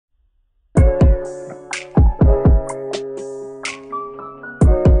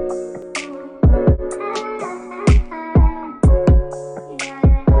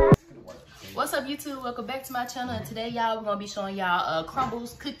welcome back to my channel. And today, y'all, we're gonna be showing y'all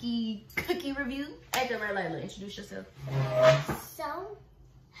Crumbl's cookie review. Hey, there, right, Layla, introduce yourself. So,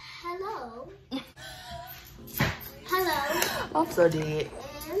 hello. Hello. I'm so dead.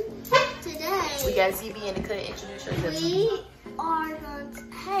 And today we got ZB in the cut. Introduce yourself. We are going to.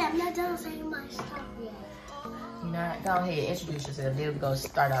 Hey, I'm not done saying my stuff yet. You know, go ahead, introduce yourself. Then we're gonna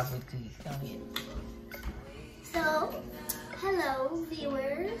start off with cookies. Go ahead. So, hello,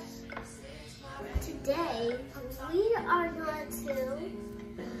 viewers. Today, we are going to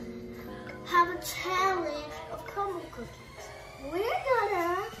have a challenge of Crumbl cookies. We're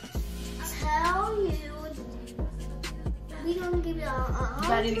gonna tell you, we're gonna give you a 100. You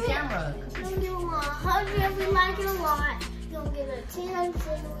got it in the camera. We're gonna give you a 100 if we like it a lot. We're gonna give it a 10 if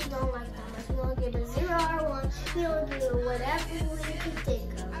we don't like that much. We're gonna give it a 0 or 1. We're gonna give it whatever we can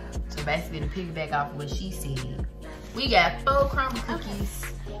think of. So basically, to piggyback off what she said, we got 4 Crumbl cookies.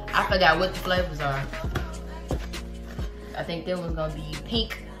 I forgot what the flavors are. I think that one's gonna be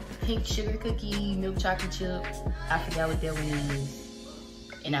pink sugar cookie, milk chocolate chip. I forgot what that one is.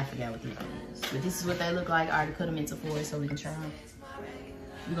 And I forgot what this one is. But this is what they look like. I already cut them into 4 so we can try them.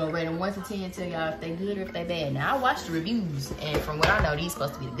 We're gonna rate them 1 to 10 and tell y'all if they good or if they bad. Now I watched the reviews and from what I know, these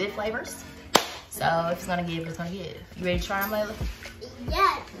supposed to be the good flavors. So if it's gonna give, it's gonna give. You ready to try them, Layla?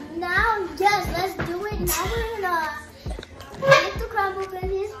 Yes, let's do it. Now we're gonna get the Crumbl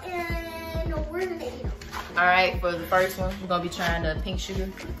cookies and we're gonna eat them. All right, for the first one, we're gonna be trying the pink sugar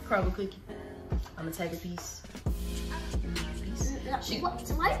Crumbl cookie. I'm gonna take a piece. So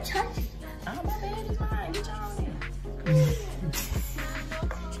why you touching? Oh, my bad, it's mine. Get y'all in.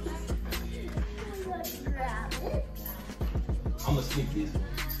 Grab it. I'm gonna skip this one.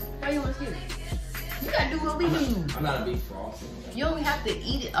 Why you wanna skip it? You gotta do what we do. I'm not a big frosty. You don't have to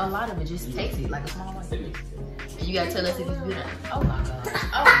eat it, a lot of it, just taste it like a small one. And you gotta tell us if it's good. Oh my god.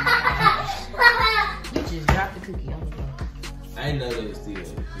 Oh my god. You just dropped the cookie on the floor. I ain't know that was still.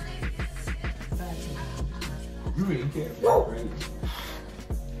 You really care.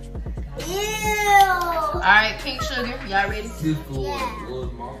 Ew. Alright, pink sugar. Y'all ready? This fool Yeah.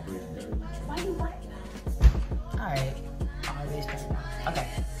 was my friend. Why you want? Alright. Always turn it on. Okay.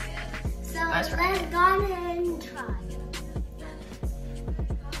 So That's let's right. go ahead and try.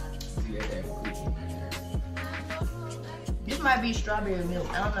 See that cookie. This might be strawberry milk.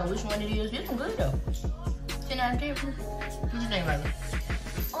 I don't know which one it is. This one good though. 10 out of 10. What you think, Layla?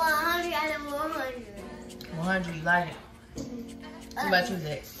 100 out of 100. 100, you like it? What about you,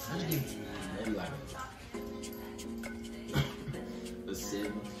 Zach? What you give it? Maybe like a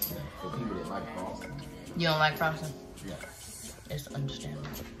 7 for people that like frosting. You don't like frosting? Yeah. It's understandable.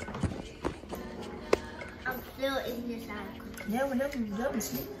 I'm still eating this out of cookie. Yeah, well, that was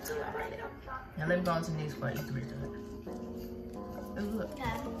sweet too. I like it. Now let me go on to the next one. Eat the rest of it. Ooh, look.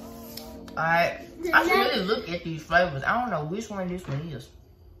 Okay. Alright. I should really look at these flavors. I don't know which one this one is.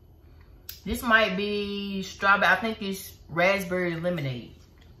 This might be strawberry. I think it's raspberry lemonade.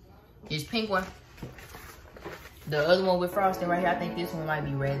 It's pink one. The other one with frosting right here, I think this one might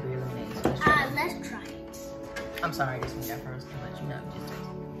be raspberry lemonade. So Let's try it. I'm sorry, this one got frosting, but you know,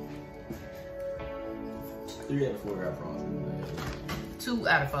 just 3 out of 4 got frosting. 2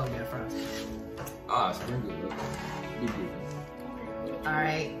 out of 4 got frosting. Ah, sprinkle it up. Be different.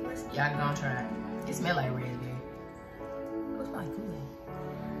 Alright, y'all gonna try it. It smell like raspberry. What's like Kool-Aid?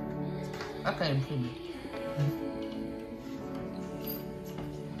 I can't even prove it.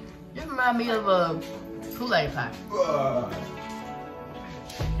 This reminds me of a Kool-Aid pie. You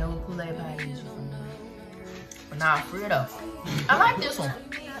know what Kool-Aid pie is? But nah, for real though. I like this one.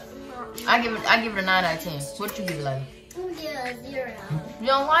 I give it a 9 out of 10. What you give it, like? I'm gonna give it a 0. You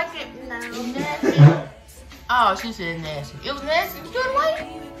don't like it? No. It's nasty. Oh, she said it's nasty. It was nasty. You threw it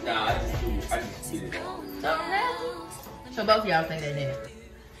away? Nah, I just get it. So nasty. So both of y'all think that nasty.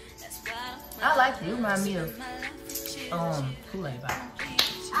 I like it. It reminds me of Kool-Aid pie.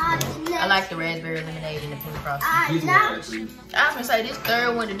 I like the raspberry lemonade and the pink frosting. This one out of 3. I was gonna say this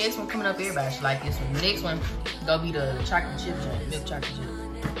third one, the next one coming up, everybody should like this one. The next one gonna be the chocolate chip joint, milk chocolate chip.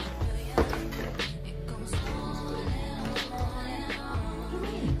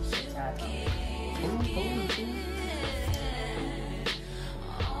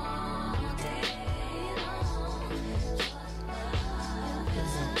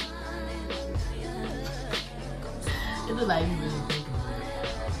 It look like you really think about it.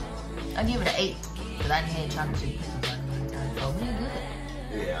 I give it an 8 because I didn't have chocolate chip cookies like one time. So really good.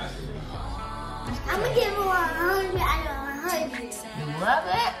 Yeah, I'm gonna give it 100 out of 100. You love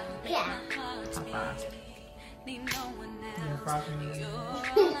it? Yeah. High five. Frosting you.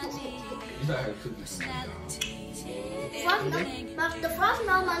 You know how to cook this. But the frosting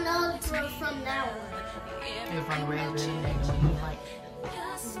on my nose from now on. You're from raspberry lemonade, the one you like.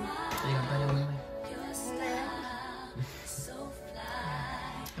 So you gonna put it away.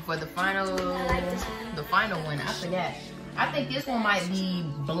 And for the final one, I forgot. I think this one might be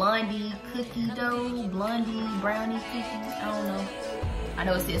blondie cookie dough, blondie brownie cookies. I don't know. I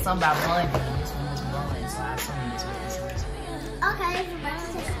know it said something about blondie, and this one was blonde, so I assume this what this is. Okay, the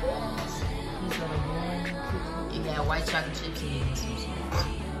rest is cool. These are the blondie cookies. It got white chocolate chips in it and some sweet.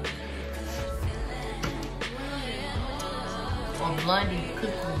 Or blondie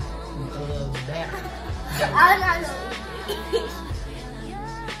cookies batter. I don't know.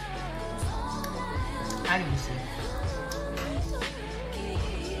 I can see.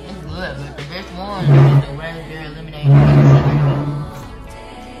 It's good, but the best one is the raspberry lemonade.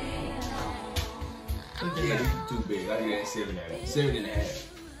 Too big. I get 7.5. 7.5.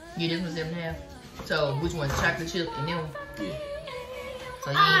 Yeah, this was 7.5. So which one's chocolate chip and then one? Yeah.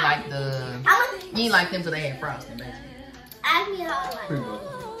 So you ain't like you ain't like them till they had frosting, basically. Ask me how I like Pretty it. much.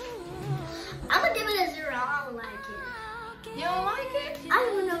 I'm gonna give it a 0. I don't like it. You don't like it? I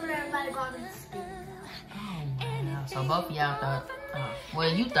don't even know where everybody got it. Oh wow. So both of y'all thought,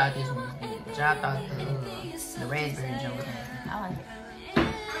 well, you thought this one was good, but y'all thought the raspberry jam was nasty. I like it. I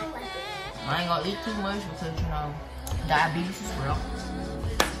don't like it. I ain't gonna eat too much because, you know, diabetes is real.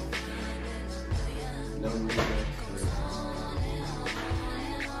 No,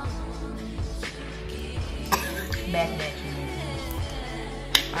 Back to that.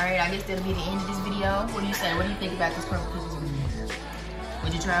 Alright, I guess that'll be the end of this video. What do you say? What do you think about this Crumbl cookies?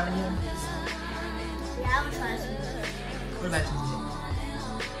 Would you try them again? Yeah, I would try some. What about you?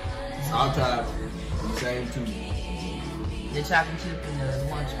 I'll try the same two. The chocolate chip and the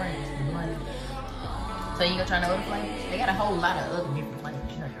one sprinkles, the blondie. So you gonna try no other flavors? They got a whole lot of other different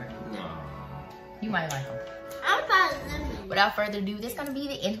flavors. You know that, right? No. You might like them. I'm trying lemon. Without further ado, that's gonna be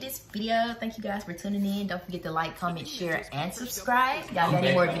the end of this video. Thank you guys for tuning in. Don't forget to like, comment, share, and subscribe. Y'all got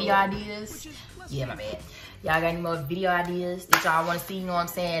any more video ideas? Yeah, my bad. Y'all got any more video ideas that y'all want to see? You know what I'm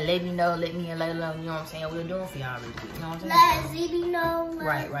saying? Let me know. Let me and Layla, you know what I'm saying? We're doing for y'all really quick. You know what I'm saying? Let ZB know.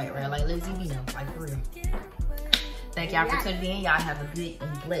 Right. Like, let ZB know. Like, for real. Thank y'all for tuning in. Y'all have a good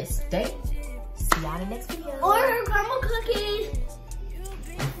and blessed day. See y'all in the next video. Order Crumbl cookies.